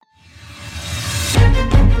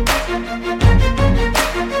All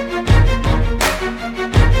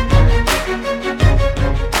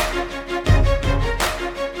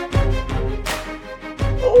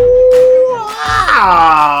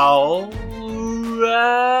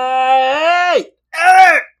right,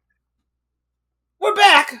 Eric, we're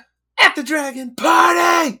back at the Dragon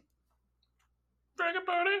Party. Dragon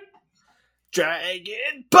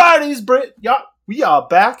Party's Brit. Yeah, we are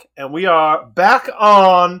back, and we are back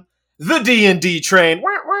on the D&D train.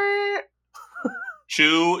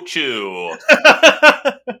 Choo choo.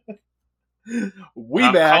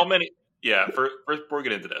 Back. How many? Yeah, first before we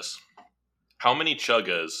get into this, how many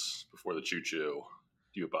chuggas before the choo choo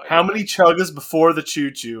do you buy? How many chuggas before the choo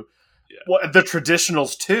choo? Yeah. Well, the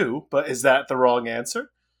traditionals too, but is that the wrong answer?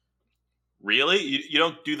 Really? You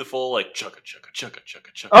don't do the full like chugga chugga chugga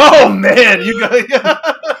chugga chugga? Oh man, you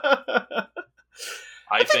got.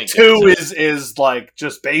 I think two is like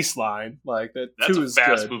just baseline. Like that. That's two a is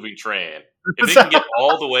fast good. moving train. If it can get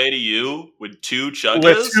all the way to you with two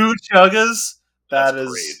chuggas, that is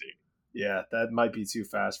crazy. Yeah, that might be too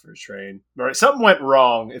fast for a train. Right, something went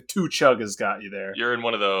wrong if two chuggas got you there. You're in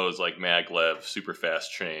one of those like maglev super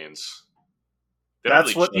fast trains.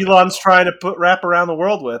 That's what Elon's trying to wrap around the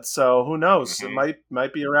world with. So who knows? Mm-hmm. It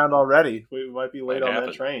might be around already. We might be late on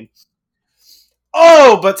that train.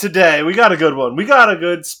 Oh, but today we got a good one. We got a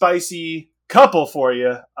good spicy couple for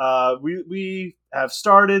you. We have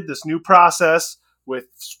started this new process with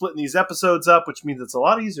splitting these episodes up, which means it's a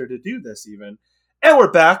lot easier to do this even. And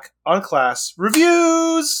we're back on class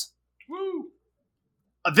reviews. Woo!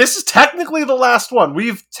 This is technically the last one.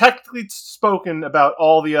 We've technically spoken about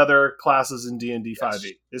all the other classes in D&D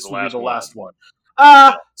 5e. This will be the last one.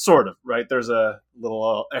 Sort of, right? There's a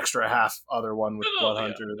little extra half other one with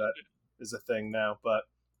Bloodhunter that is a thing now. But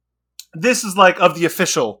this is like of the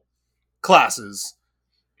official classes.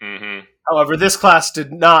 Mm-hmm. However, this class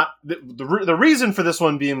did not... The reason for this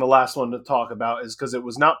one being the last one to talk about is because it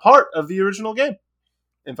was not part of the original game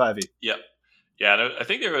in 5e. Yep. Yeah, I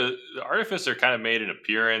think the Artificer kind of made an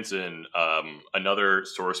appearance in another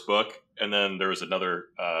source book, and then there was another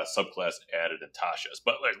subclass added in Tasha's.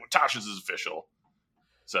 But like Tasha's is official,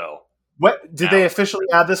 so what did they officially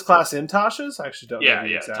add this class in Tasha's? I actually don't. Yeah,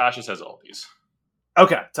 yeah. Tasha's has all these.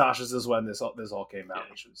 Okay, Tasha's is when this all came out,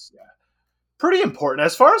 which is pretty important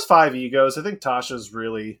as far as 5e goes. I think Tasha's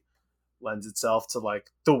really lends itself to like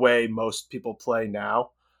the way most people play now.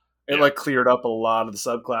 It like cleared up a lot of the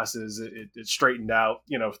subclasses. It straightened out,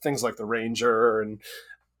 things like the Ranger and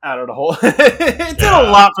added a whole. It did a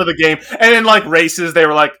lot for the game. And in like races, they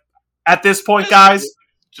were like, at this point, guys,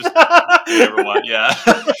 just whatever one. Yeah,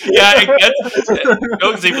 yeah.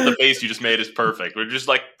 No example, the face you just made is perfect. We're just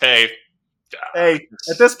like, hey,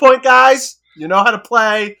 at this point, guys, you know how to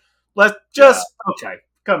play. Let's just okay.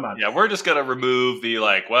 Come on. Yeah, we're just gonna remove the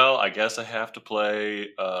like. Well, I guess I have to play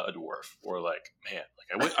a dwarf, or like, man,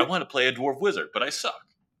 like I want to play a dwarf wizard, but I suck.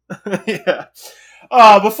 Yeah.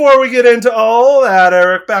 Before we get into all that,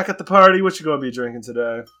 Eric, back at the party, what you gonna be drinking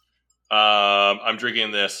today? I'm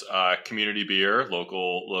drinking this community beer,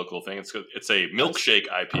 local thing. It's a milkshake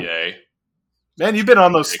IPA. Man, you've been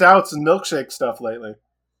on those stouts and milkshake stuff lately.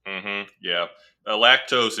 Mm-hmm. Yeah,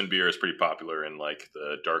 lactose in beer is pretty popular in like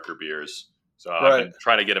the darker beers. So I've been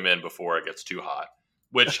trying to get them in before it gets too hot,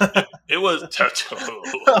 which it was.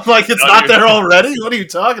 I'm like, it's not there already? What are you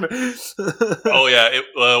talking about? Oh, yeah, it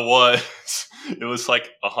was. It was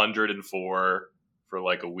like 104 for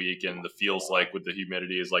like a week, and the feels like with the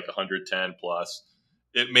humidity is like 110 plus.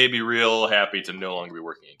 It made me real happy to no longer be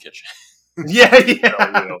working in kitchen.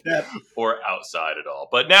 Yeah. Or outside at all.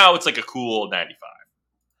 But now it's like a cool 95.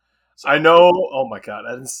 So. I know. Oh my god,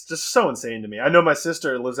 it's just so insane to me. I know my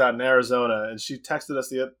sister lives out in Arizona, and she texted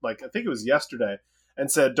us I think it was yesterday,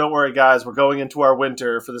 and said, "Don't worry, guys, we're going into our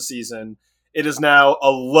winter for the season. It is now a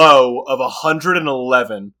low of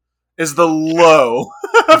 111 is the low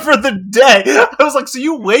for the day." I was like, "So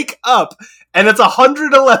you wake up and it's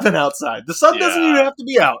 111 outside. The sun doesn't even have to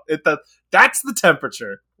be out. That's the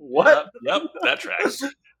temperature." What? Yep, that tracks.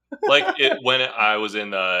 Like when I was in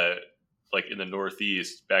the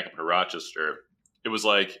Northeast, back up in Rochester, it was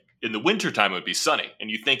like in the wintertime it would be sunny, and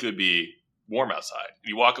you think it would be warm outside. And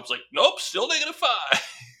you walk up, it's like, nope, still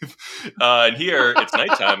 -5. And here it's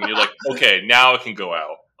nighttime, and you're like, okay, now I can go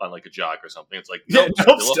out on like a jog or something. It's like, nope,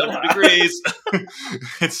 still 100 degrees.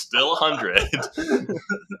 It's still 100.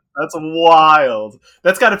 That's wild.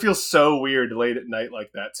 That's got to feel so weird late at night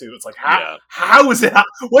like that too. It's like, how is it?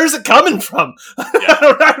 Where's it coming from?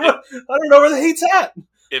 I don't know where the heat's at.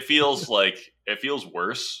 It feels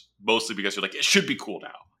worse, mostly because you're like, it should be cool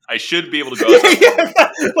now. I should be able to go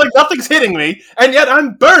outside. Like nothing's hitting me, and yet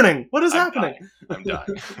I'm burning. What is happening? I'm dying.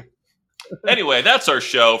 Anyway, that's our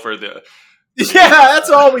show for the. Yeah, that's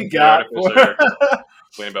all we got.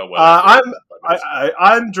 About weather.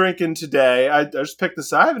 I'm drinking today. I just picked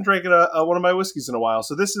this. I haven't drank one of my whiskeys in a while,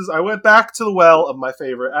 so this is. I went back to the well of my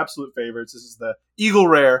absolute favorites. This is the Eagle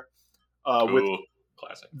Rare, with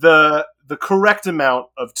classic. The correct amount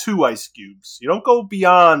of 2 ice cubes. You don't go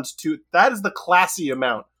beyond 2. That is the classy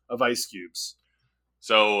amount of ice cubes.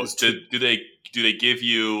 So do they give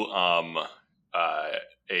you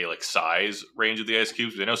a like size range of the ice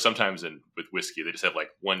cubes? I know sometimes with whiskey they just have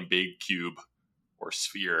like one big cube or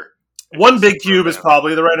sphere. One big cube is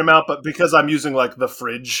probably the right amount, but because I'm using like the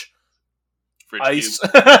fridge ice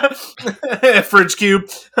fridge cube,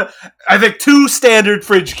 I think 2 standard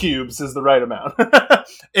fridge cubes is the right amount.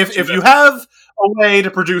 if you have a way to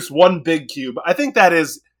produce 1 big cube, I think that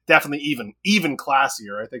is definitely even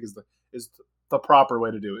classier. I think is the proper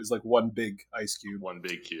way to do it, is like 1 big ice cube. 1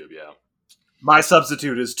 big cube, yeah. My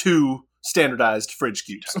substitute is 2 standardized fridge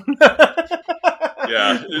cubes.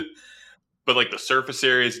 Yeah. But like the surface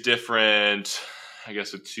area is different. I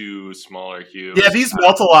guess with 2 smaller cubes. Yeah, these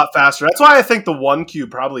melt a lot faster. That's why I think the 1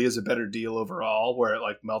 cube probably is a better deal overall, where it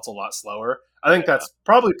like melts a lot slower. I think that's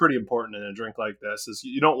probably pretty important in a drink like this, is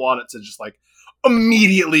you don't want it to just like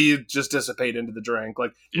immediately just dissipate into the drink.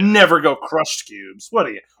 Like never go crushed cubes. What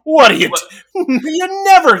are you you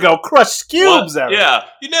never go crushed cubes ever. Yeah,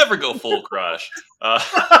 you never go full crush. I'm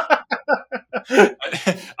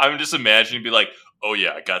just imagining be like, oh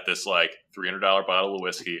yeah, I got this like $300 bottle of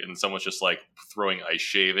whiskey, and someone's just like throwing ice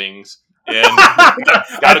shavings. And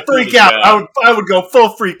I'd freak out. I would go full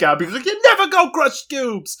freak out because like, you never go crushed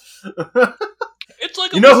cubes. It's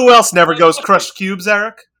like who else never goes crushed cubes,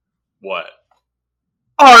 Eric? What?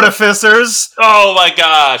 Artificers. Oh my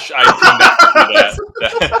gosh, I did not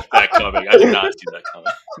see that coming. I did not see that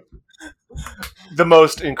coming. The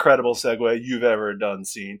most incredible segue you've ever done,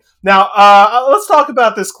 seen. Now, let's talk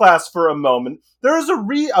about this class for a moment. There is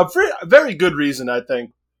a very good reason, I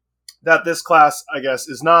think, that this class, I guess,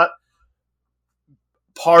 is not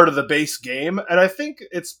part of the base game. And I think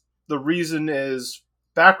the reason is,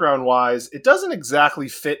 background-wise, it doesn't exactly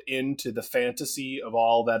fit into the fantasy of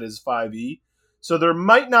all that is 5e. So there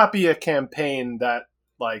might not be a campaign that,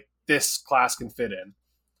 like, this class can fit in.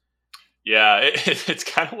 Yeah, it's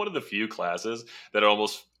kind of one of the few classes that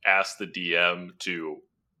almost ask the DM to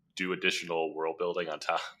do additional world building on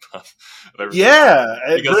top of everything. Yeah,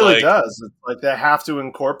 it really does. It's like they have to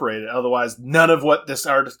incorporate it. Otherwise, none of what this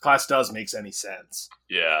art class does makes any sense.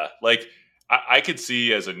 Yeah, like I could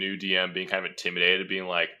see as a new DM being kind of intimidated, being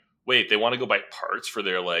like, wait, they want to go buy parts for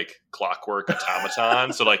their like clockwork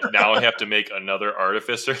automaton. So like now I have to make another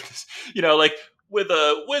artificer. Like with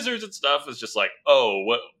wizards and stuff, it's just like, oh,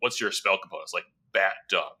 what's your spell components? Like bat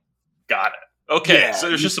dung. Got it. Okay, so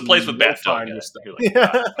there's just a place with bat dung. You're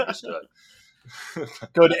like, understood.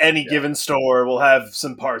 Go to any given store. We'll have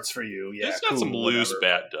some parts for you. Yeah, it's got some loose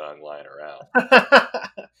bat dung lying around.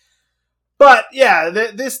 But yeah,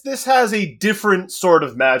 this has a different sort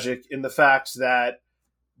of magic in the fact that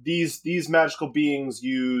these magical beings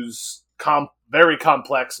use very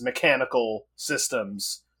complex mechanical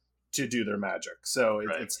systems to do their magic. So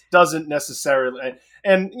it doesn't necessarily,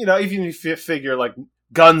 and even if you figure like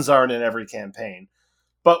guns aren't in every campaign,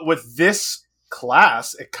 but with this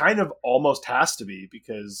class, it kind of almost has to be,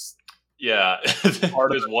 because there's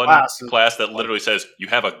one class that literally says you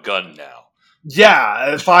have a gun now.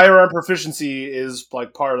 Yeah, firearm proficiency is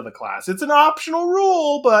like part of the class. It's an optional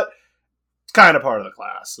rule, but it's kind of part of the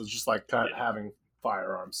class. It's just like kind of having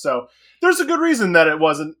firearms. So there's a good reason that it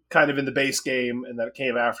wasn't kind of in the base game and that it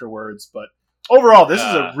came afterwards. But overall, this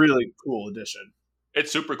is a really cool addition.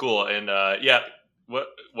 It's super cool, and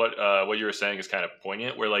what you were saying is kind of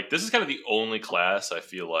poignant. Where like this is kind of the only class I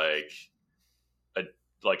feel like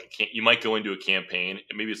you might go into a campaign,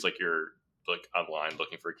 and maybe it's like you're like online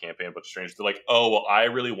looking for a campaign, a bunch of strangers. They're like, oh well, I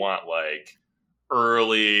really want like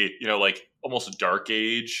early, like almost dark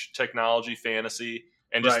age technology fantasy,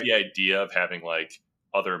 and just the idea of having like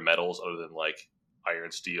other metals other than like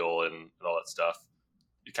iron, steel, and all that stuff.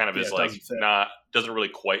 It kind of is like doesn't really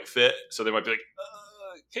quite fit. So they might be like,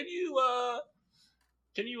 can you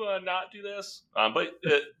not do this? But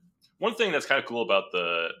one thing that's kind of cool about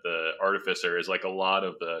the Artificer is like a lot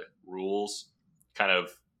of the rules kind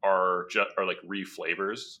of are like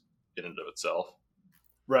reflavors in and of itself.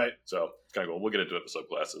 Right. So it's kind of cool. We'll get into it in the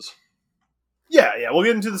subclasses. Yeah, we'll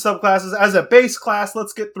get into the subclasses. As a base class,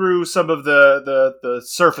 let's get through some of the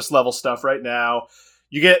surface level stuff right now.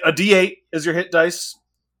 You get a D8 as your hit dice.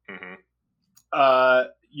 Mm-hmm.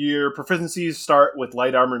 your proficiencies start with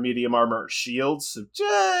light armor, medium armor, or shields.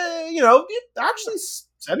 So, actually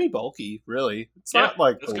semi-bulky, really. It's not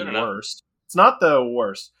like that's the good enough. worst. It's not the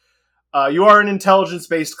worst. You are an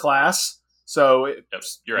intelligence-based class, so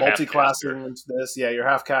You're a multi-classing half-caster. into this. Yeah, your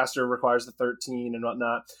half-caster requires the 13 and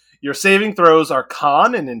whatnot. Your saving throws are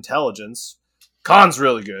con and intelligence. Con's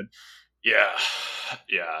really good. Yeah.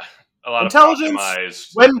 A lot intelligence, of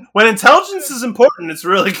optimized. When intelligence is important, it's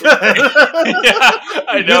really good.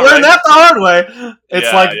 I know. You learn that the hard way.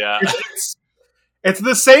 It's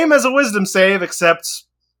the same as a wisdom save, except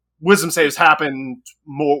wisdom saves happen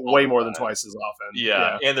way more than twice as often.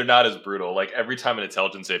 Yeah, and they're not as brutal. Like every time an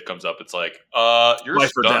intelligence save comes up, it's like, you're life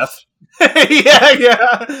stunned. or death.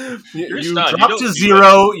 yeah. You stunned. drop to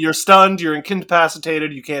 0. You're stunned. You're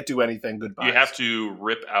incapacitated. You can't do anything. Goodbye. You have to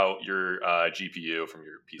rip out your GPU from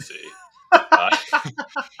your PC.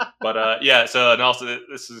 So and also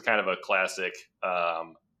this is kind of a classic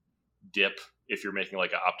dip if you're making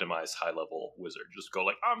like an optimized high level wizard. Just go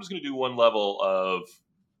like, I'm just going to do 1 level of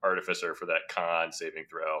Artificer for that con saving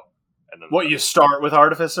throw. And then you start with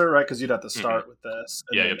Artificer, right? Because you'd have to start with this.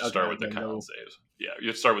 You have to start with the con saves. Yeah, you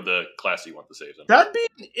have to start with the class you want the saves in. That'd be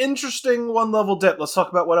an interesting 1 level dip. Let's talk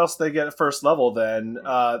about what else they get at first level then.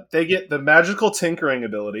 They get the magical tinkering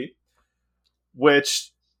ability,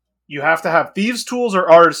 which you have to have thieves' tools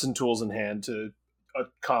or artisan tools in hand to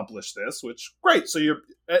accomplish this, which, great. So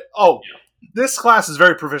this class is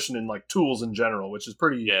very proficient in like tools in general, which is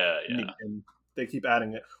pretty neat. And they keep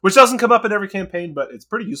adding it, which doesn't come up in every campaign, but it's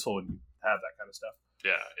pretty useful when you have that kind of stuff.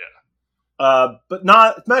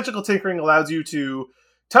 But magical tinkering allows you to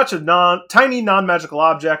touch a tiny non-magical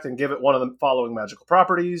object and give it one of the following magical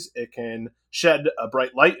properties. It can shed a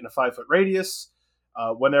bright light in a 5-foot radius.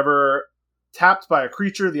 Whenever tapped by a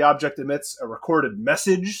creature, the object emits a recorded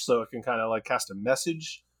message, so it can kind of like cast a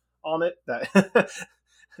message on it. That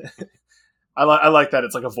I like that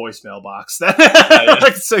it's like a voicemail box.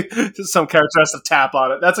 Like, so some character has to tap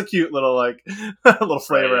on it. That's a cute little like little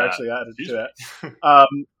flavor actually added to that.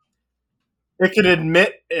 It can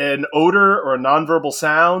emit an odor or a nonverbal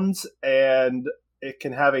sound, and it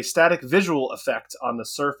can have a static visual effect on the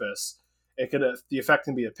surface. The effect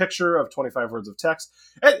can be a picture of 25 words of text.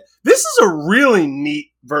 And this is a really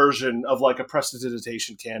neat version of like a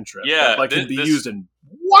prestidigitation cantrip. That can be used in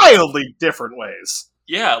wildly different ways.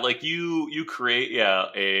 Yeah, like you create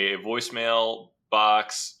a voicemail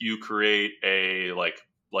box. You create a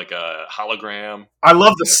like a hologram. I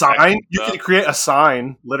love the sign. You can create a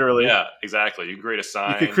sign, literally. Yeah, exactly. You can create a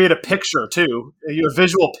sign. You could create a picture too. A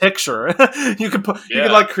visual picture. You could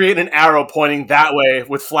like create an arrow pointing that way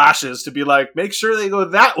with flashes to be like, make sure they go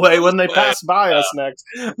that way when they pass by us next.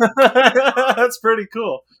 That's pretty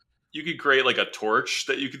cool. You could create like a torch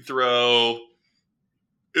that you could throw.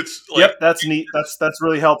 It's like, that's neat. That's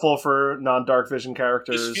really helpful for non-dark vision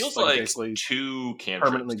characters. It feels like 2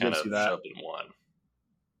 cantrips kind of shoved in one.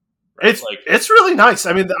 Right? It's really nice.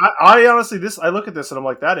 I mean, I honestly I look at this and I'm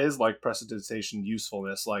like, that is like prestidigitation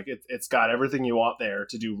usefulness. Like it's got everything you want there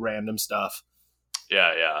to do random stuff.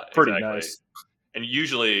 Yeah, pretty nice. And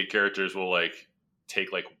usually characters will like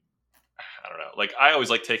take like, I don't know, like I always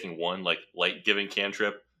like taking one like light giving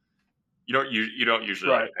cantrip. You don't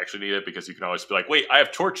usually actually need it because you can always be like, wait, I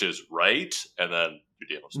have torches, right? And then you're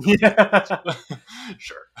dealing with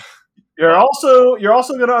sure. You're also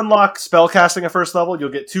going to unlock spellcasting at first level.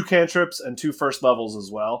 You'll get 2 cantrips and 2 first levels as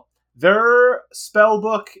well. Their spell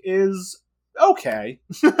book is okay.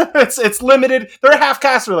 It's limited. They're a half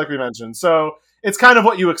caster, like we mentioned, so it's kind of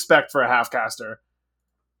what you expect for a half caster.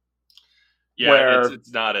 Yeah,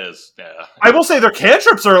 it's not as. I will say their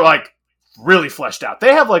cantrips are like really fleshed out.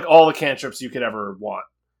 They have like all the cantrips you could ever want.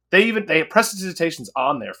 They have prestidigitations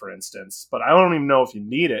on there, for instance, but I don't even know if you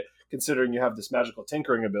need it, considering you have this magical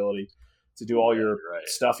tinkering ability to do all your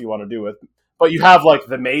stuff you want to do with. But you have like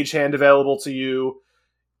the mage hand available to you.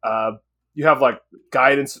 You have like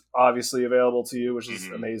guidance obviously available to you, which is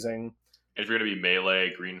amazing. If you're going to be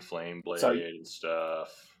melee, green flame blade and stuff,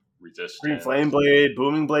 resistance. Green flame blade,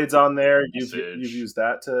 booming blades on there. You've used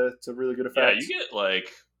that to really good effect. Yeah, you get like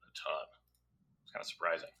a ton. It's kind of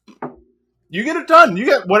surprising. You get a ton. You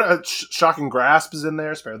get what shocking grasp is in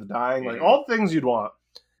there, spare the dying, like all the things you'd want.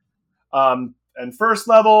 And first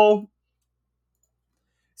level.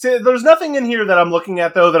 See, there's nothing in here that I'm looking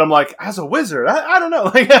at though that I'm like, as a wizard, I don't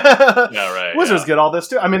know. Yeah, right. Wizards get all this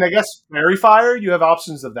too. I mean, I guess Fairy Fire, you have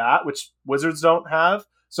options of that, which wizards don't have.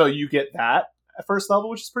 So you get that at first level,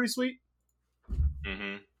 which is pretty sweet.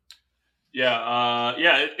 Mm-hmm. Yeah,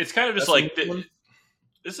 it's kind of just like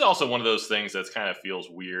this is also one of those things that's kind of feels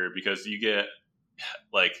weird because you get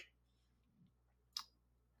like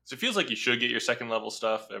So it feels like you should get your second level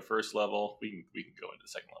stuff at first level. We can go into the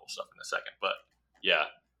second level stuff in a second, but yeah,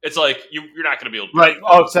 it's like you're not going to be able to right.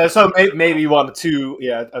 Oh, so maybe you want a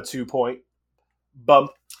 2-point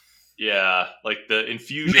bump. Yeah, like the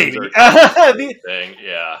infusions Maybe. are thing.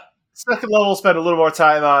 Yeah. Second level, we'll spend a little more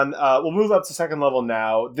time on. We'll move up to second level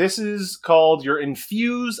now. This is called your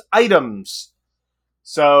infuse items.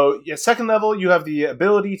 So, second level, you have the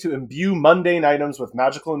ability to imbue mundane items with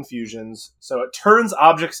magical infusions. So it turns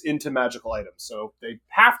objects into magical items. So they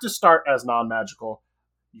have to start as non-magical.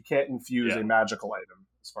 You can't infuse a magical item,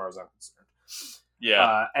 as far as I'm concerned.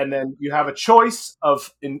 Yeah. And then you have a choice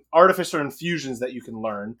of Artificer infusions that you can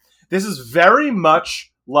learn. This is very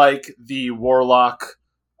much like the Warlock,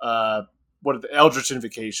 Eldritch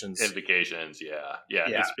Invocations. Yeah.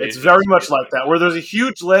 It's very much like that, where there's a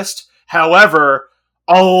huge list. However,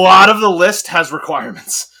 a lot of the list has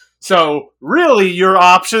requirements. So really, your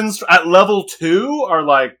options at level 2 are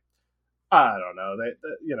like, I don't know.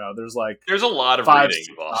 There's a lot of 5 reading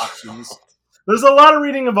involved. Options. There's a lot of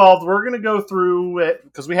reading involved. We're going to go through it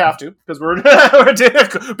because we have to. Because we have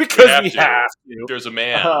to. There's a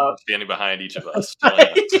man standing behind each of us.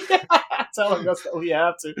 Telling us that we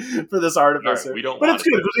have to for this Artificer. Right, we don't but it's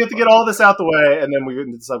good because we have to get all this out the way, and then we get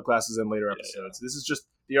into the subclasses in later episodes. This is just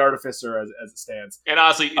the Artificer as it stands. And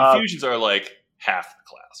honestly, infusions are like half the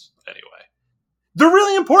class anyway. They're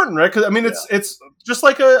really important, right? Because I mean, it's just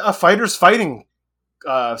like a fighter's fighting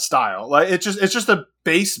style. Like it's just a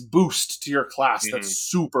base boost to your class that's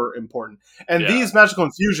super important. And these magical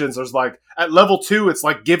infusions, there's like at level 2, it's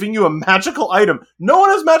like giving you a magical item. No one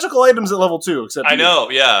has magical items at level 2 except I know.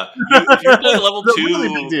 Yeah, if you're playing level 2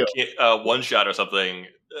 really one shot or something,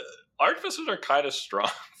 Artificers are kind of strong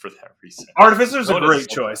for that reason. Artificer's a great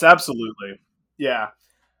choice. Absolutely. Yeah.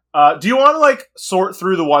 Do you want to like sort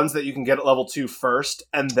through the ones that you can get at level 2 first,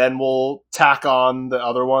 and then we'll tack on the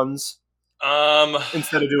other ones?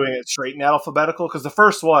 Instead of doing it straight in alphabetical, because the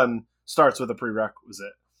first one starts with a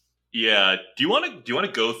prerequisite. Yeah. Do you want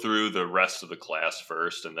to go through the rest of the class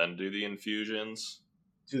first, and then do the infusions?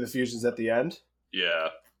 Do the infusions at the end? Yeah.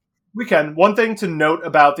 We can. One thing to note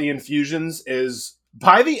about the infusions is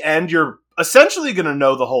by the end, you're essentially going to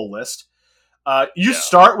know the whole list. You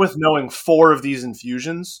start with knowing 4 of these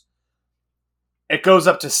infusions. It goes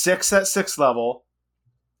up to 6 at 6th level.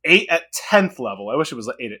 8 at 10th level. I wish it was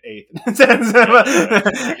 8 at 8th.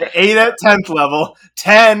 8 at 10th level,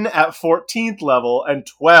 10 at 14th level, and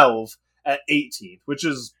 12 at 18th, which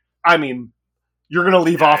is, I mean, you're going to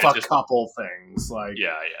leave off a couple things. Like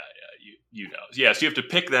You know. Yeah, so you have to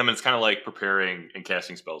pick them, and it's kind of like preparing and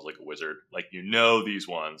casting spells like a wizard. Like, you know these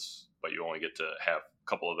ones, but you only get to have a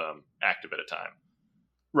couple of them active at a time.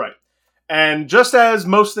 Right. And just as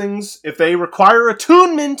most things, if they require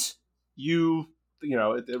attunement,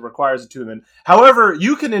 it requires attunement. However,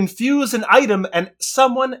 you can infuse an item and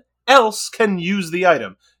someone else can use the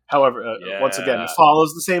item. However, once again, it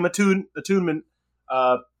follows the same attunement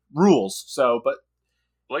rules. So, but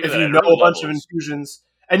if you know a bunch of infusions,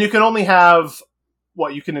 and you can only have,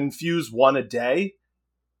 you can infuse 1 a day?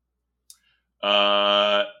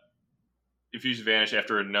 Infusions vanish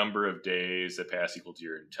after a number of days that pass equal to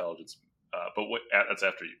your intelligence. But that's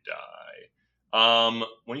after you die.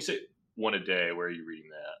 When you say 1 a day, where are you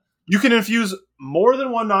reading that? You can infuse more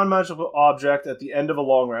than 1 non-magical object at the end of a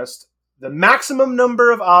long rest. The maximum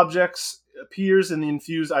number of objects appears in the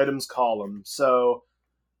infused items column. So,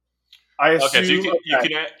 I assume... Okay, so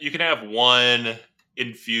you can have 1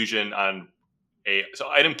 infusion on so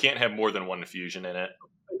item can't have more than 1 infusion in it.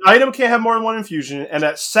 Item can't have more than 1 infusion, and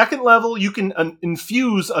at 2nd level, you can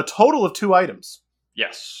infuse a total of 2 items.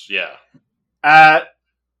 Yes, yeah. At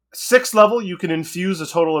 6th level, you can infuse a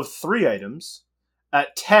total of 3 items.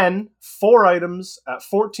 At 10, 4 items. At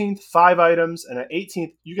 14th, 5 items. And at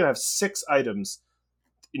 18th, you can have 6 items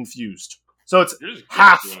infused. So it's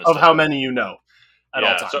half of how many you know at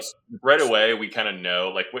all times. So right away, we kind of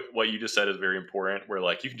know, like, what you just said is very important, where,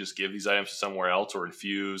 like, you can just give these items to somewhere else or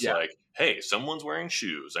infuse, like, hey, someone's wearing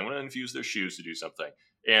shoes. I want to infuse their shoes to do something.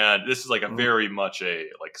 And this is, like, a very much a,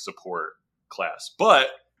 like, support class. But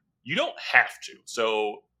you don't have to.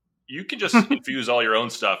 So you can just infuse all your own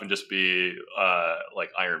stuff and just be like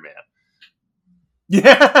Iron Man.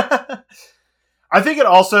 Yeah. I think it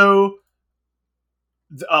also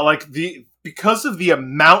because of the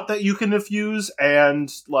amount that you can infuse and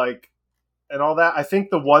all that, I think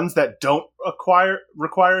the ones that don't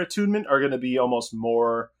require attunement are going to be almost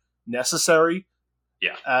more necessary.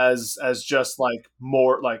 Yeah. As just like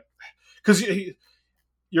more like, because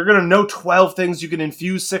you're going to know 12 things, you can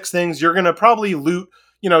infuse 6 things, you're going to probably loot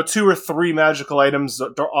 2 or 3 magical items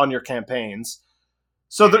on your campaigns.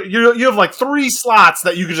 So you have like 3 slots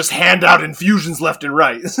that you can just hand out infusions left and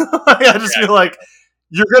right. I just feel like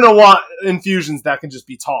you're gonna want infusions that can just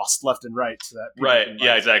be tossed left and right, so that right,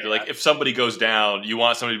 yeah, exactly. Like if somebody goes down, you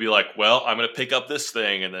want somebody to be like, "Well, I'm gonna pick up this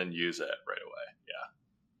thing and then use it right away."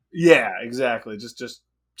 Yeah, exactly. Just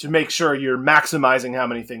to make sure you're maximizing how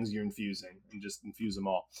many things you're infusing, and just infuse them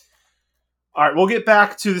all. All right, we'll get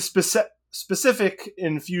back to the specific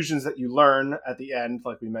infusions that you learn at the end.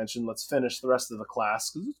 Like we mentioned, let's finish the rest of the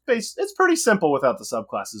class because it's pretty simple without the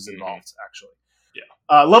subclasses involved. Actually,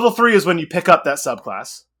 yeah. Level 3 is when you pick up that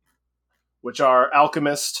subclass, which are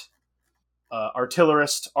Alchemist,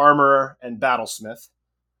 Artillerist, Armorer, and Battlesmith.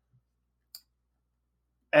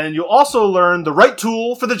 And you'll also learn the right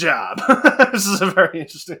tool for the job. This is a very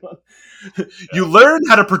interesting one. Yeah. You learn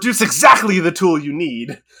how to produce exactly the tool you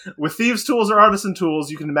need. With Thieves' Tools or Artisan Tools,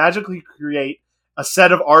 you can magically create a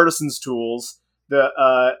set of Artisan's tools.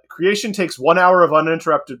 The creation takes 1 hour of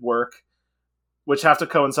uninterrupted work, which have to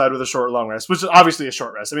coincide with a short long rest, which is obviously a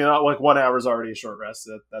short rest. I mean, like 1 hour is already a short rest.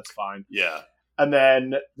 That's fine. Yeah. And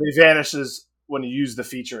then it vanishes when you use the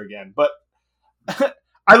feature again. But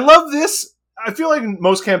I love this. I feel like in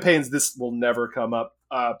most campaigns this will never come up.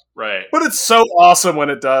 Right. But it's so awesome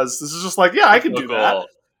when it does. This is just like, yeah, I can do that.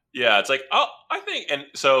 Yeah, it's like, oh, I think, and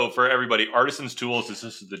so for everybody, Artisan's Tools is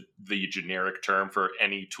just the generic term for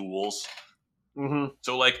any tools. Mm-hmm.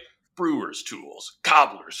 So like brewer's tools,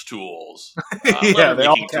 cobbler's tools, yeah, they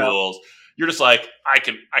all count. tools. You're just like, I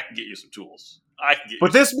can get you some tools.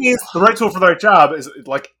 But this means the right tool for the right job is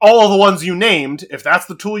like all of the ones you named. If that's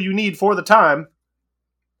the tool you need for the time,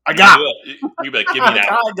 I got it. You'd be like, give me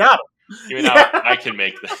that. I got it. Give me that. I can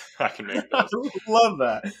make that. I can make those. I love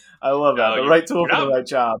that. I love that. The right tool for the right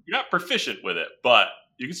job. You're not proficient with it, but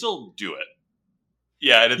you can still do it.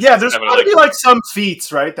 Yeah, and there's got to be like some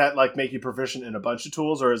feats, right, that like make you proficient in a bunch of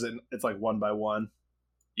tools, or is it's like one by one?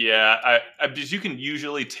 Yeah, because you can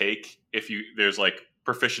usually take there's like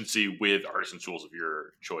proficiency with artisan tools of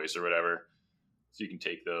your choice or whatever. So you can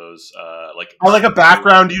take those, like a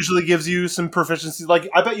background usually gives you some proficiency. Like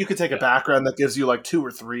I bet you could take a background that gives you like 2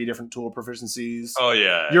 or 3 different tool proficiencies. Oh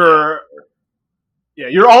yeah,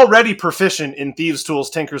 you're already proficient in Thieves' Tools,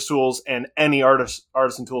 Tinker's Tools, and any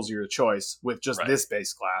artisan tools of your choice with just this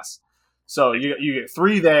base class. So you get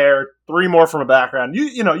 3 there, 3 more from a background.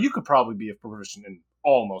 You could probably be proficient in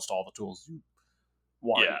almost all the tools you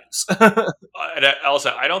want to use. And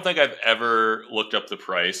also, I don't think I've ever looked up the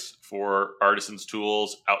price for artisan's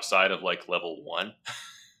tools outside of like level 1.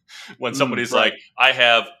 When somebody's like, I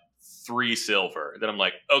have 3 silver, then I'm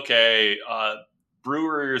like, okay,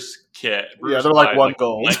 brewer's kit. They're like 1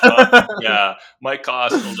 gold. Might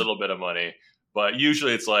cost a little bit of money, but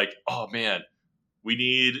usually it's like, oh man,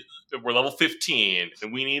 we're level 15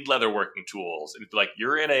 and we need leatherworking tools, and it's like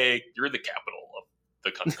you're in the capital of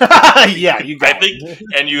the country. Yeah, you got. I think,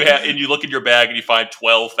 and you look in your bag and you find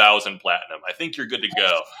 12,000 platinum. I think you're good to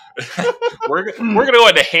go. we're gonna go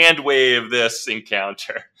ahead and hand wave this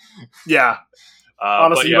encounter. Yeah.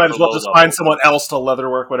 Honestly, you might as well just find someone else to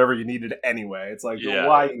leatherwork whatever you needed anyway. It's like,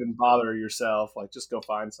 why even bother yourself? Like, just go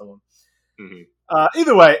find someone. Mm-hmm.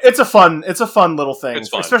 Either way, it's a fun little thing,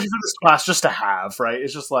 especially for this class, just to have. Right?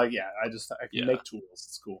 It's just like, I can make tools.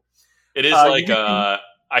 It's cool. It is like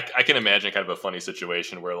I can imagine kind of a funny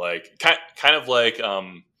situation where like kind of like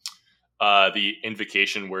the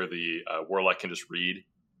invocation where the warlock can just read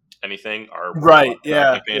anything. Our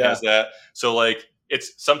campaign has that. So like.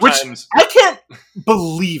 It's sometimes which I can't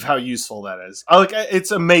believe how useful that is.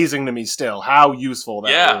 It's amazing to me still how useful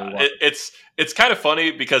that really was. It's kind of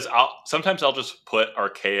funny because sometimes I'll just put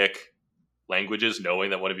archaic languages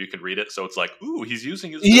knowing that one of you can read it, so it's like, ooh, he's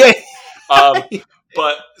using his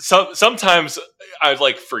but sometimes I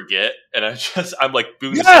like forget, and I'm like,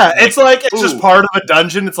 it's like it's just part of a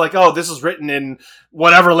dungeon. It's like, oh, this is written in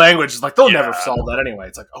whatever language. It's like they'll never solve that anyway.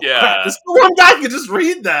 It's like, oh, crap, this one guy can just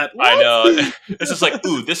read that. What? I know. It's just like,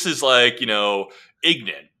 ooh, this is like Ignan.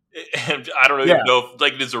 And I don't even know if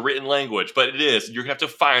like it is a written language, but it is. You're gonna have to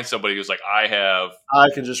find somebody who's like, I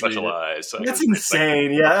can just specialize. Read it. It's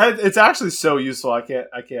insane. It's actually so useful. I can't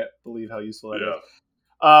believe how useful that is.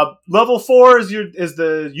 Level 4 is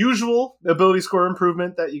the usual ability score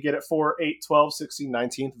improvement that you get at 4, 8, 12, 16,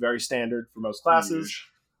 19th. Very standard for most classes.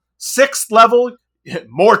 6th level,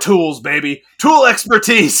 more tools, baby. Tool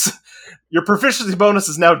expertise. Your proficiency bonus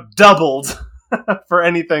is now doubled for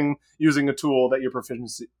anything using a tool that you're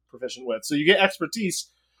proficient with. So you get expertise,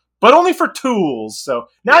 but only for tools. So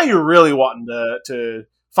now you're really wanting to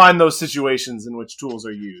find those situations in which tools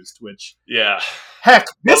are used. Which, heck,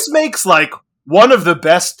 this makes like one of the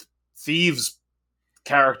best thieves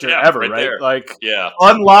character ever, right? There. Like, yeah,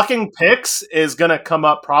 unlocking picks is going to come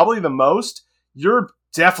up probably the most. You're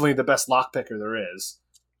definitely the best lock picker there is.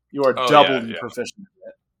 You are doubly proficient in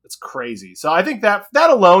it. It's crazy. So I think that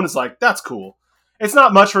alone is like, that's cool. It's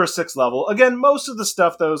not much for a 6th level. Again, most of the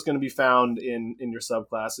stuff, though, is going to be found in your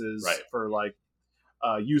subclasses for, like,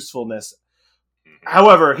 usefulness. Mm-hmm.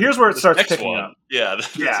 However, here's where it starts picking up. Yeah,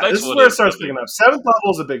 this is where it starts picking up. 7th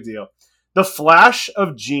level is a big deal. The Flash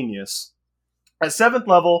of Genius. At 7th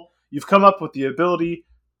level, you've come up with the ability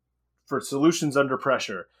for solutions under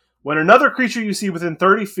pressure. When another creature you see within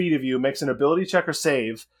 30 feet of you makes an ability check or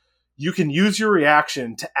save, you can use your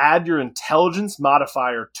reaction to add your intelligence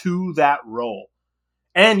modifier to that roll.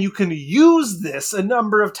 And you can use this a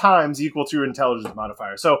number of times equal to your intelligence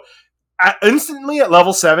modifier. So instantly at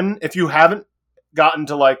level 7, if you haven't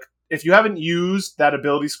used that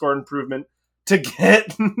ability score improvement to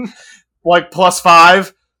get like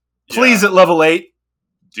 +5, please at level 8,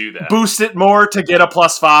 do that. Boost it more to get a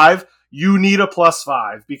 +5. You need a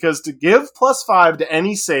 +5 because to give +5 to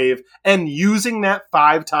any save and using that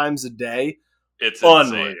 5 times a day, it's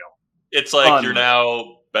unreal. Insane. It's like you're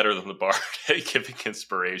now better than the bard at giving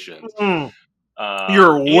inspiration.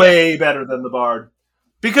 You're way better than the bard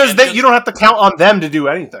because you don't have to count on them to do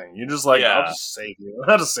anything. You're just like, I'll just save you.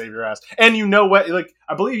 I'll just save your ass. And you know what? Like,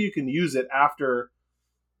 I believe you can use it after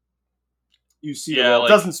you see it. Like, it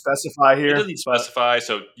doesn't specify here. It doesn't specify,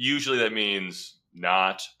 so usually that means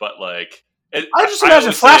not, but like I just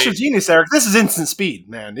imagine Flash of Genius, Eric. This is instant speed,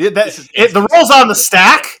 man. The roll's on the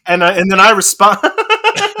stack, and then I respond.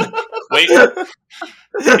 Wait,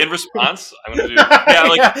 in response, I'm gonna do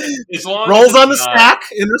as long rolls as on the stack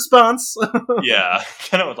in response. Yeah, I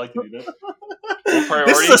kind of would like to do that.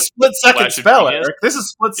 This is a split-second spell, Eric. This is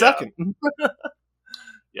split-second.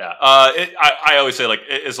 Yeah, I always say like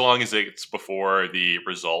as long as it's before the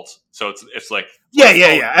result, so it's like yeah.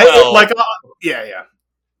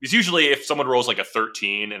 Because usually if someone rolls like a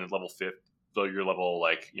 13 and level 5, so you're level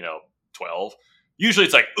 12. Usually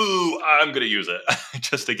it's like, ooh, I'm gonna use it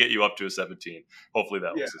just to get you up to a 17. Hopefully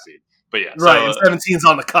that will succeed. But right. 17's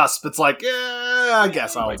on the cusp. It's like, I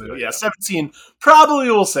guess I'll do it. 17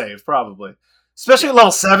 probably will save, probably. Especially at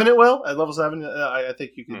level 7, it will. At level 7, I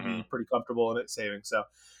think you can be pretty comfortable in it saving. So,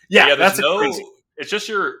 that's crazy. It's just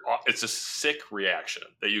it's a sick reaction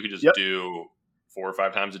that you can just do 4 or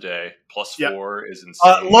 5 times a day. +4 is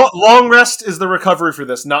insane. Long rest is the recovery for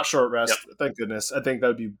this, not short rest. Thank goodness. I think that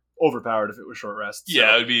would be overpowered if it was short rest. So.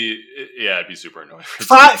 Yeah, it'd be super annoying.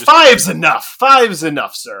 Five's enough. 5's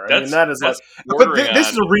enough, sir. I mean, that is like. But this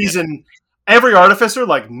is the reason. Every Artificer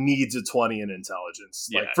needs a 20 in intelligence.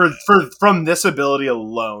 From this ability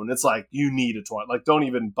alone, it's like you need a 20. Like, don't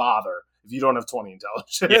even bother if you don't have 20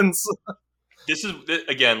 intelligence. Yeah. This is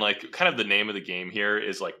again kind of the name of the game here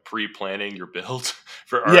is like pre-planning your build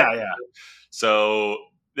for Artificer. Yeah. So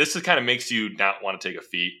this kind of makes you not want to take a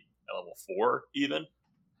feat at level 4 even.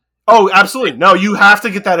 Oh, absolutely. No, you have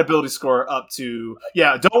to get that ability score up to...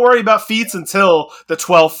 Yeah, don't worry about feats until the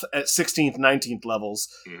 12th, 16th, 19th levels.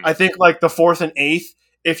 Mm-hmm. I think the 4th and 8th,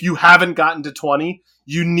 if you haven't gotten to 20,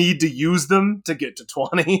 you need to use them to get to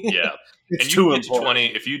 20. Yeah. It's and you too get important. To 20,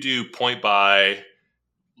 if you do point by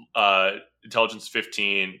intelligence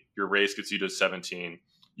 15, your race gets you to 17.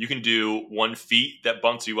 You can do 1 feat that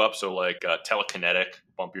bumps you up. So telekinetic,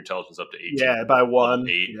 bump your intelligence up to 18. Yeah, by 1.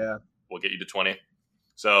 8 will get you to 20.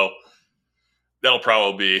 So that'll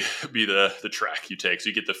probably be the track you take. So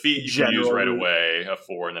you get the feat you can use right away, a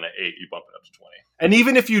 4, and then an 8, you bump it up to 20. And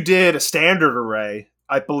even if you did a standard array,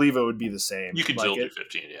 I believe it would be the same. You could still do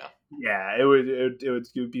 15, Yeah, it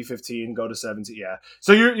would be 15, go to 17, yeah.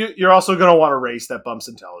 So you're also going to want a race that bumps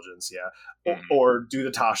intelligence, or do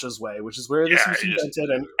the Tasha's way, which is where this was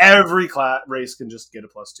invented, and every race can just get a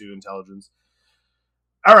 +2 intelligence.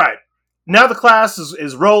 All right, now the class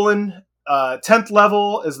is rolling. 10th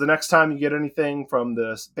level is the next time you get anything from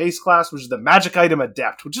the base class, which is the Magic Item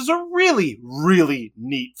Adept, which is a really, really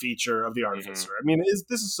neat feature of the Artificer. I mean,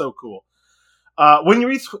 this is so cool. When you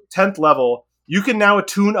reach 10th level, you can now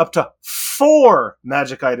attune up to 4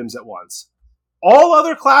 magic items at once. All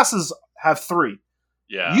other classes have 3.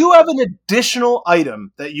 Yeah. You have an additional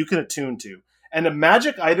item that you can attune to. And the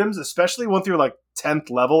magic items, especially once you're 10th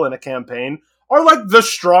level in a campaign, are the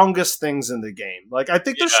strongest things in the game. I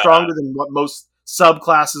think they're stronger than what most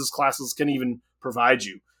classes can even provide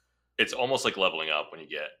you. It's almost like leveling up when you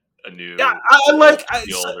get a new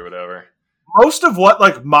field or whatever. Most of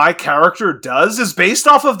what my character does is based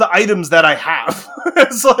off of the items that I have.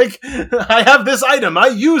 It's I have this item, I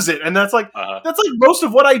use it, and that's most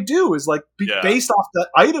of what I do is based off the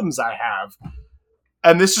items I have.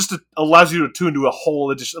 And this just allows you to tune to a whole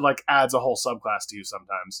edition, like adds a whole subclass to you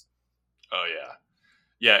sometimes. Oh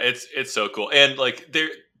yeah, it's so cool. And like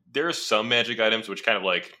there are some magic items which kind of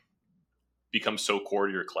like become so core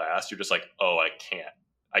to your class. You're just like, oh, I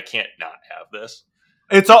can't not have this.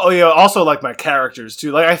 It's all, also like my characters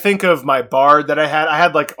too. Like I think of my bard that I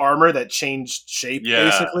had like armor that changed shape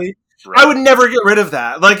basically. Right. I would never get rid of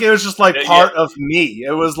that. Like it was just like part of me.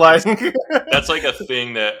 It was like that's like a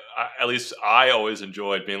thing that at least I always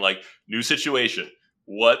enjoyed, being like, new situation.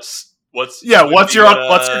 What's your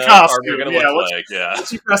costume? Gonna look like?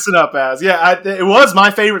 What's you dressing up as? Yeah, it was my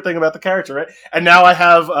favorite thing about the character, right? And now I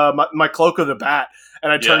have my cloak of the bat,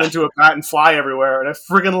 and I turn into a bat and fly everywhere, and I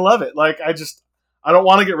friggin' love it. Like I don't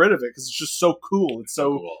want to get rid of it because it's just so cool. It's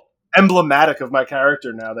so cool. Emblematic of my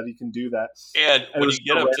character now that he can do that. And when you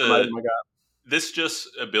get up to this, just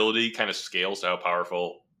ability kind of scales to how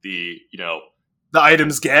powerful the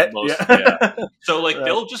items get. So like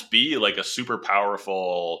they'll just be like a super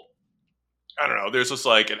powerful. I don't know. There's just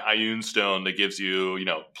like an Ioun stone that gives you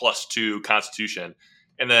 +2 Constitution,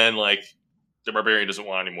 and then like the barbarian doesn't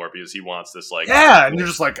want anymore because he wants this like and you're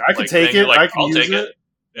just like I can take it. I can use it.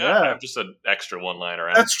 Yeah, just an extra one line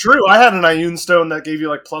around. That's true. I had an Ioun stone that gave you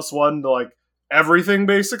like +1 to like everything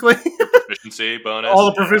basically. Proficiency bonus. All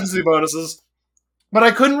the proficiency bonuses. But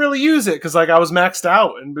I couldn't really use it because like I was maxed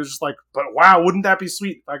out and it was just like, but wow, wouldn't that be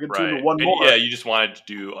sweet if I could do one more? Yeah, you just wanted to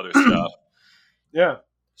do other stuff. Yeah.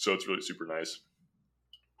 So it's really super nice.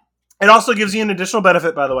 It also gives you an additional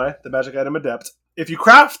benefit, by the way, the magic item adept. If you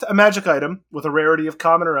craft a magic item with a rarity of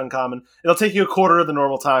common or uncommon, it'll take you a quarter of the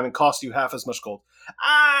normal time and cost you half as much gold.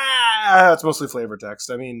 It's mostly flavor text.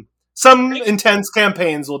 I mean, some intense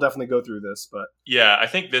campaigns will definitely go through this, but yeah, I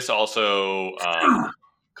think this also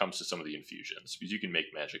comes to some of the infusions because you can make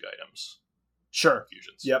magic items. Sure.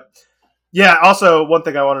 Infusions. Yep. Yeah. Also, one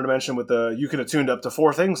thing I wanted to mention with you can attune up to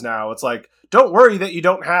 4 things now. It's like, don't worry that you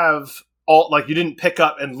don't have you didn't pick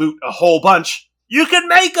up and loot a whole bunch. You can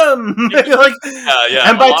make them. Like,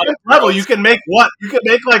 and by 10th level, you can make what? You can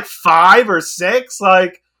make like 5 or 6.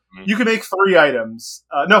 Like, you can make 3 items.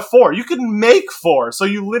 No, 4. You can make 4. So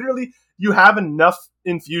you have enough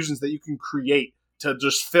infusions that you can create to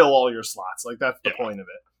just fill all your slots. Like, that's the point of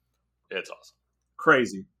it. It's awesome.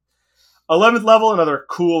 Crazy. 11th level, another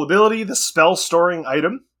cool ability, the spell storing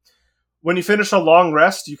item. When you finish a long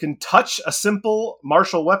rest, you can touch a simple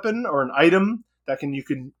martial weapon or an item that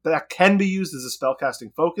can be used as a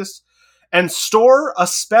spellcasting focus, and store a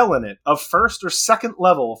spell in it of 1st or 2nd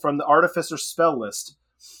level from the Artificer spell list.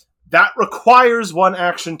 That requires 1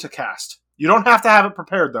 action to cast. You don't have to have it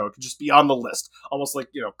prepared, though. It can just be on the list. Almost like,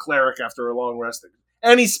 cleric after a long rest.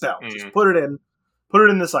 Any spell. Just put it in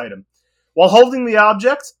this item. While holding the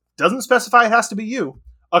object, doesn't specify it has to be you.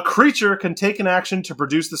 A creature can take an action to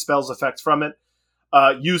produce the spell's effect from it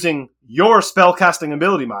using your spellcasting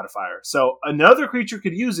ability modifier. So another creature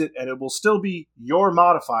could use it, and it will still be your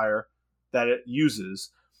modifier that it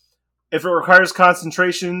uses. If it requires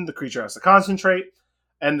concentration, the creature has to concentrate,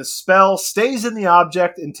 and the spell stays in the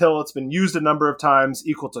object until it's been used a number of times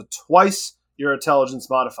equal to twice your intelligence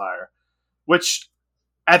modifier. Which,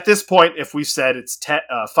 at this point, if we said it's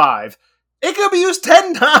 5... it could be used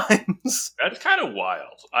 10 times. That's kind of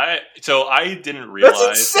wild. I didn't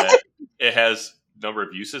realize that it has a number of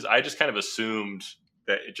uses. I just kind of assumed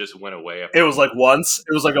that it just went away. It was like once.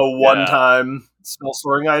 It was like a one-time spell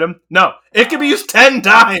storing item. No, it could be used 10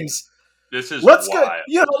 times. This is wild.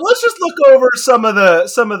 Let's just look over some of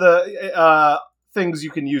the things you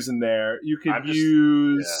can use in there. You could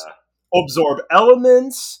use absorb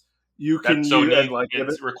elements. You can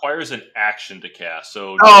it requires an action to cast.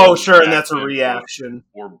 So sure, and that's a reaction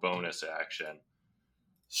or bonus action.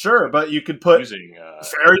 Sure, but you could put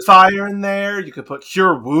fairy fire in there. You could put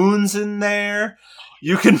cure wounds in there.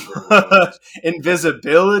 You can put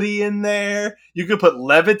invisibility in there. You could put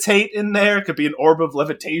levitate in there. It could be an orb of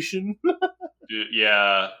levitation.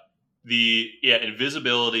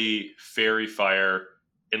 Invisibility, fairy fire,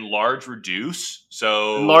 enlarge, reduce.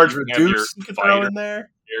 So enlarge, reduce. You could throw in there.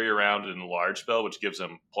 Carry around an enlarge spell, which gives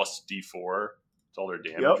them +D4 to all their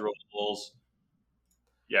damage rolls.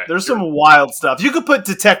 Yeah, there's some wild stuff. You could put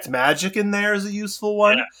detect magic in there as a useful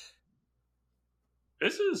one. Yeah.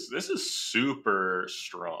 This is super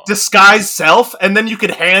strong. Disguise self, and then you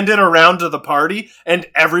could hand it around to the party, and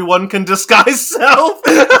everyone can disguise self.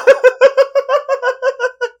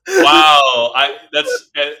 Wow,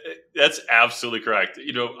 that's absolutely correct.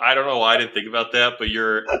 I don't know why I didn't think about that, but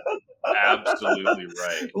you're absolutely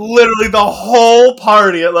right. Literally, the whole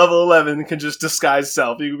party at level 11 can just disguise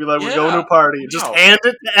self. You can be like, we're going to a party. Just hand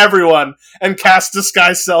it to everyone and cast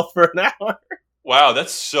disguise self for an hour. Wow,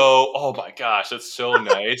 that's so. Oh my gosh, that's so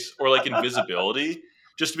nice. Or like invisibility,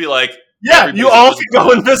 just to be like Yeah, you everybody's all can invisible go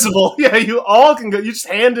now. invisible. Yeah, you all can go. You just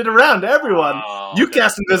hand it around to everyone. Wow, You that's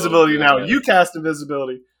cast so invisibility now. good. You cast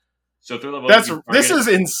invisibility. So through level, you can This target. is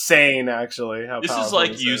insane. Actually, how This is powerful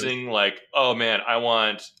like this is. using like, oh man, I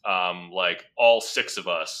want like all 6 of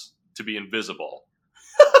us to be invisible.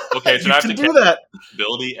 Okay, so You now I have to can cast do that.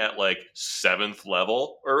 ability at like 7th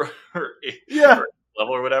level Yeah. or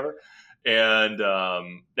level or whatever, and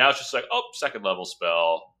now it's just like, oh, 2nd level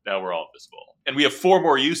spell. Now we're all invisible, and we have 4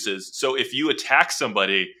 more uses. So if you attack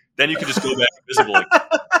somebody, then you can just go back invisible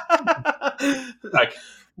again. Like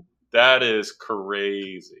that is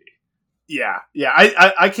crazy. Yeah, yeah.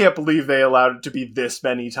 I can't believe they allowed it to be this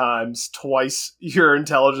many times. Twice your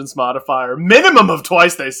intelligence modifier. Minimum of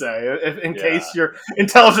twice, they say, in Yeah, case your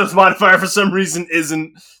intelligence modifier for some reason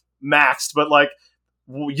isn't maxed. But, like,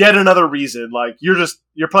 yet another reason. Like, you're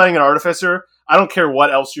playing an Artificer. I don't care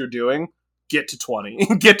what else you're doing. Get to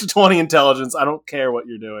 20. Get to 20 intelligence. I don't care what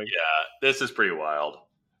you're doing. yeah. This is pretty wild.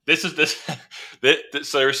 This is this.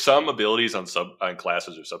 So there's some abilities on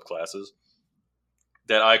classes or subclasses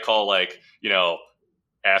that I call like,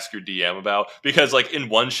 ask your DM about, because like in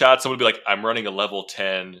one shot someone would be like, I'm running a level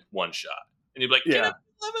 10 one shot, and you'd be like, can Yeah. it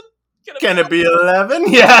be 11? Can it be Can it 11? be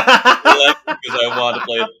 11? Yeah. Because I want to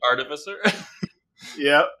play Artificer.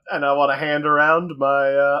 Yep, and I want to hand around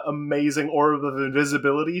my amazing orb of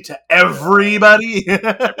invisibility to everybody.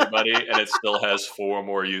 Everybody, and it still has 4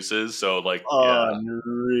 more uses. So like, yeah,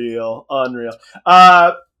 Unreal, unreal.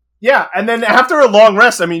 Yeah, and then after a long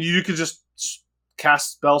rest, I mean, you could just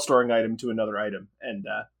cast spell storing item to another item, and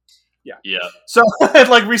yeah. yeah, So it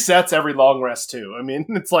like resets every long rest too. I mean,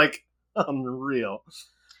 it's like unreal.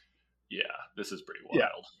 yeah. This is pretty Yeah,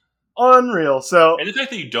 wild. unreal. So And the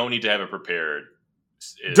fact that you don't need to have it prepared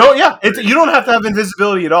is don't yeah, very you don't have to have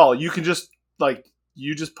invisibility at all. You can just like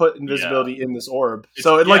you just put yeah. invisibility in this orb. It's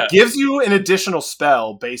So it yeah, like gives you an additional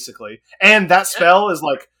spell basically. And that yeah. spell is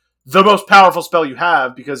like the most powerful spell you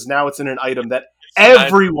have because now it's in an item that It's a ninth,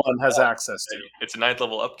 everyone has access to. it's a 9th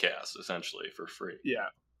level upcast essentially for free. Yeah.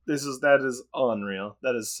 That is unreal.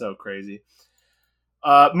 That is so crazy.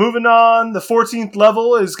 Moving on, the 14th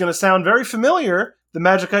level is going to sound very familiar. The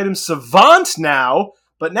magic item Savant now,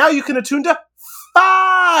 but now you can attune to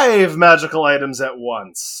 5 magical items at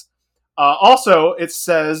once. Also, it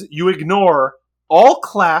says you ignore all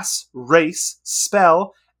class, race,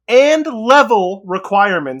 spell, and level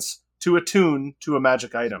requirements to attune to a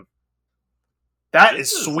magic item. That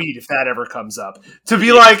is sweet if that ever comes up. To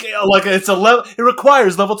be like it's a level, it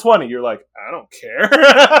requires level 20. You're like, I don't care.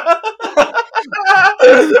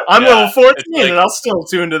 I'm level 14 like, and I'll still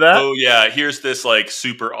tune to that. Oh yeah, here's this like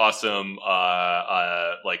super awesome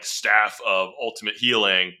like staff of ultimate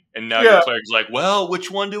healing, and now your cleric's like, well,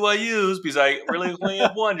 which one do I use? Because I really only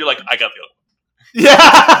have one. You're like, I got the other one.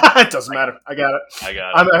 Yeah, it doesn't matter. I got it. I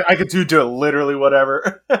got it. I could do literally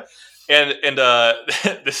whatever. And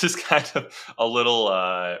this is kind of a little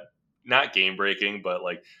not game breaking, but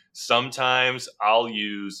like sometimes I'll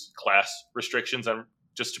use class restrictions on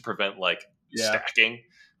just to prevent like stacking.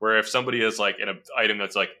 Where if somebody is like an item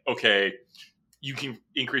that's like, okay, you can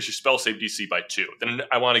increase your spell save DC by 2, then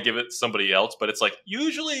I want to give it to somebody else, but it's like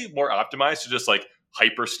usually more optimized to just like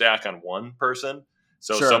hyper stack on one person.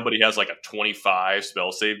 So somebody has like a 25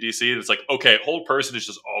 spell save DC, it's like, okay, whole person is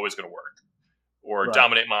just always going to work. Or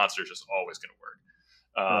dominate monster is just always going to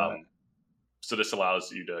work. So this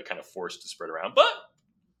allows you to kind of force to spread around. But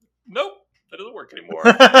nope, that doesn't work anymore.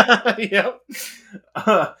 Yep.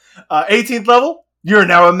 18th level, you're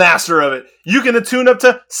now a master of it. You can attune up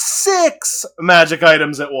to 6 magic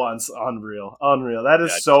items at once. Unreal. That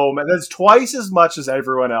is that's twice as much as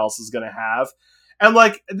everyone else is going to have. And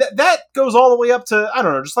like that goes all the way up to, I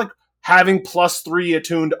don't know, just like having +3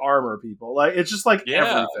 attuned armor, people. Like it's just like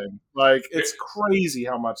everything. Like it's crazy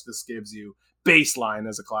how much this gives you baseline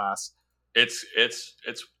as a class. It's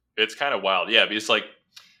kind of wild. Yeah, because like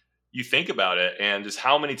you think about it and just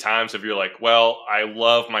how many times have you like, well, I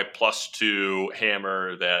love my +2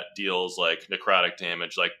 hammer that deals like necrotic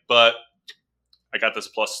damage, like, but I got this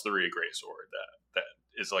 +3 greatsword that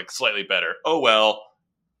is like slightly better. Oh well.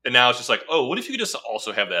 And now it's just like, oh, what if you could just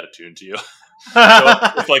also have that attuned to you? So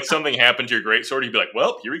if like something happened to your greatsword, you'd be like,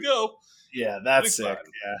 well, here we go. Yeah, that's sick.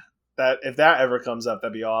 Yeah, that if that ever comes up,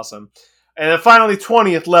 that'd be awesome. And then finally,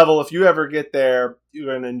 20th level. If you ever get there,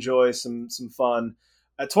 you're gonna enjoy some fun.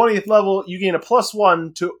 At 20th level, you gain a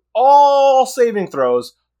 +1 to all saving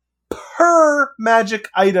throws per magic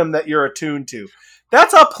item that you're attuned to.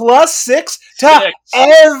 That's a +6 to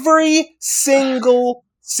every single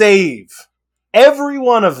save. Every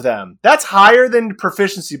one of them. That's higher than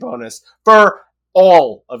proficiency bonus for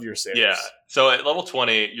all of your saves. Yeah. So at level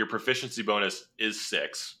 20, your proficiency bonus is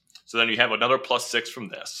 6. So then you have another +6 from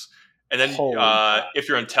this. And then if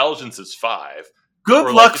your intelligence is 5.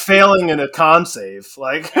 Good luck failing in a con save.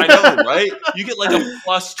 Like I know, right? You get like a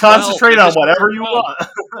 +12. Concentrate on whatever you want.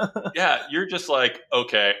 Yeah, you're just like,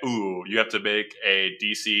 okay, you have to make a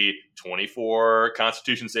DC 24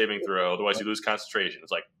 Constitution saving throw, otherwise you lose concentration.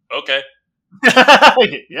 It's like, okay.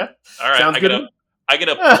 Yeah. All right. Sounds good. I get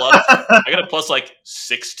a plus like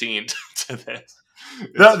 16 to this.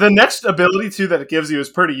 The next ability too that it gives you is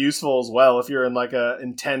pretty useful as well if you're in like a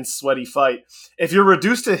intense sweaty fight. If you're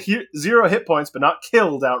reduced to 0 hit points but not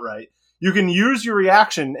killed outright, you can use your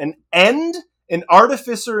reaction and end an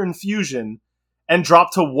Artificer infusion and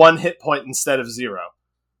drop to 1 hit point instead of 0.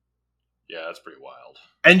 Yeah, that's pretty wild.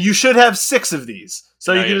 And you should have 6 of these.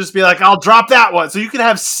 So you can just be like, I'll drop that one. So you can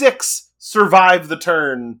have 6 survive the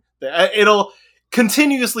turn. It'll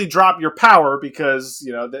continuously drop your power because,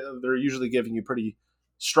 you know, they're usually giving you pretty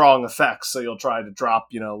strong effects. So you'll try to drop,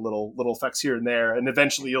 you know, little effects here and there. And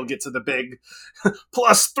eventually you'll get to the big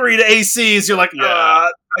 +3 to ACs. You're like, I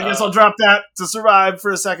guess I'll drop that to survive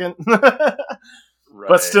for a second. Right.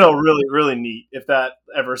 But still really, really neat if that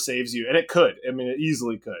ever saves you. And it could. I mean, it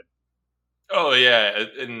easily could. Oh, yeah.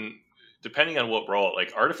 And depending on what role,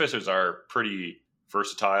 like Artificers are pretty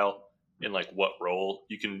versatile in like what role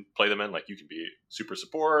you can play them in. Like you can be super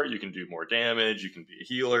support, you can do more damage, you can be a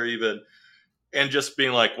healer even. And just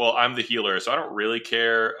being like, well, I'm the healer, so I don't really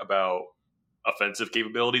care about offensive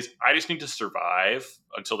capabilities. I just need to survive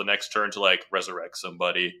until the next turn to like resurrect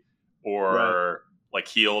somebody or like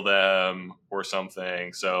heal them or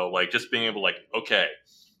something. So like just being able to like, okay,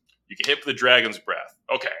 you can hit with the Dragon's Breath.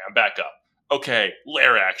 Okay, I'm back up. Okay,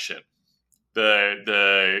 lair action.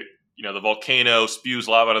 The volcano spews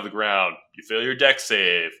lava out of the ground. You fail your dex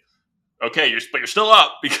save. Okay, but you're still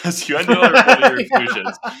up because you ended one of your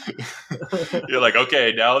infusions. You're like,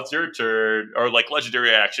 okay, now it's your turn. Or like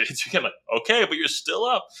legendary actions. You're like, okay, but you're still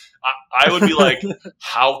up. I would be like,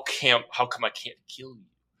 how come I can't kill you?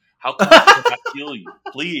 How come I can't kill you?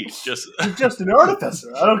 Please, You're just an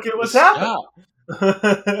artificer. I don't get what's happening.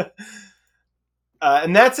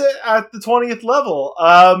 And that's it at the 20th level.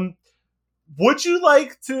 Would you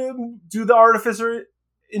like to do the Artificer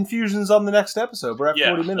infusions on the next episode? We're at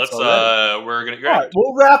 40 minutes already. We're gonna. All right,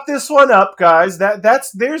 we'll wrap this one up, guys.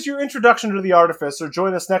 There's your introduction to the Artificer.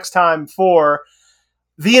 Join us next time for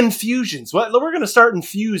the infusions. We're going to start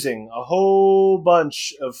infusing a whole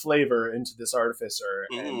bunch of flavor into this Artificer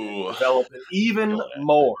and develop it even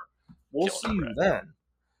more. We'll see you then.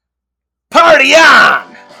 Party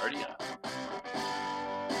on! Party on.